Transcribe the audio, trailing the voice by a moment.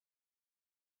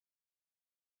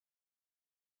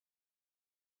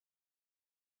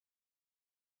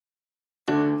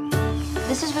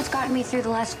This is what's gotten me through the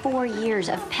last 4 years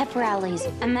of pep rallies,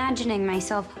 imagining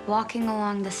myself walking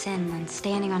along the Seine and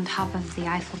standing on top of the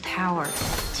Eiffel Tower.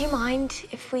 Do you mind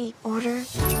if we order?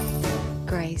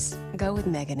 Grace, go with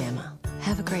Meg and Emma.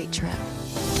 Have a great trip.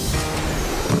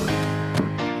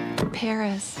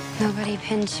 Paris. Nobody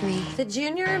pinched me. The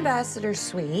Junior Ambassador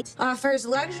Suite offers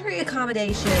luxury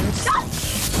accommodations.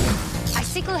 I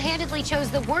single-handedly chose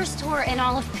the worst tour in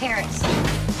all of Paris.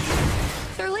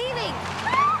 They're leaving!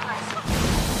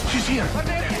 She's here!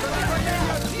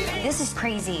 This is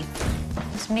crazy.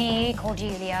 It's me,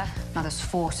 Cordelia. Mother's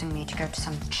forcing me to go to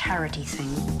some charity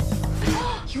thing.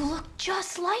 You look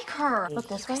just like her. Look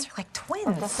this way. You're like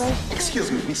twins. Excuse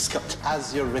me, Miss Scott.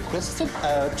 As you requested,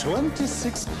 a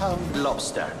 26-pound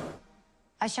lobster.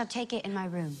 I shall take it in my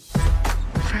room.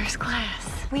 First class.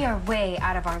 We are way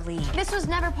out of our league. This was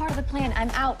never part of the plan. I'm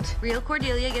out. Real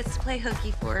Cordelia gets to play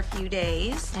hooky for a few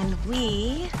days. And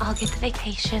we all get the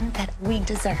vacation that we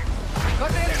deserve.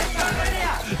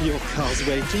 Your car's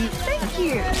waiting. Thank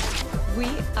you. We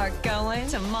are going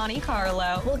to Monte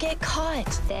Carlo. We'll get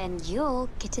caught. Then you'll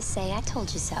get to say I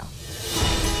told you so.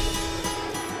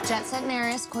 Jet Set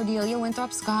Maris, Cordelia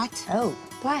Winthrop Scott. Oh.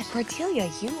 What? Cordelia,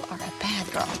 you are a bad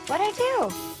girl. What'd I do?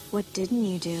 What didn't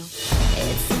you do?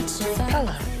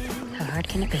 Hello. How hard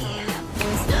can it be?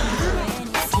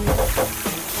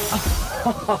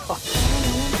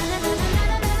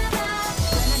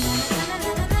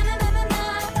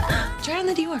 Try on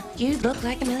the Dior. You look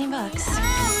like $1 million.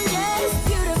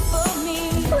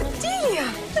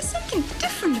 Cordelia, there's something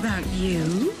different about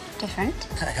you. Different?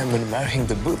 I am admiring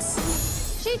the boots.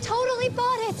 She totally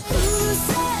bought it. Who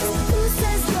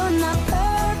says you're not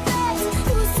perfect?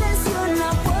 Who says you're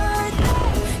not worth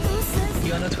it? Who says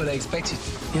You are not what I expected.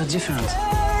 You're different.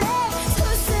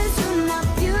 who says you're not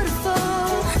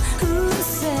beautiful? Who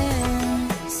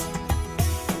says?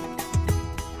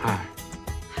 Hi.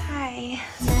 Hi.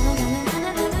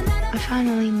 I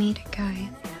finally meet a guy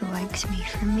who likes me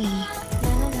for me.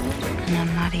 And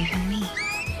I'm not even me.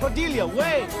 Cordelia,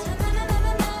 wait!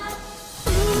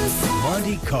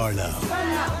 Monte Carlo.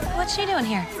 What's she doing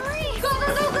here?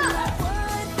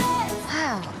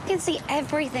 Wow, you can see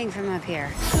everything from up here.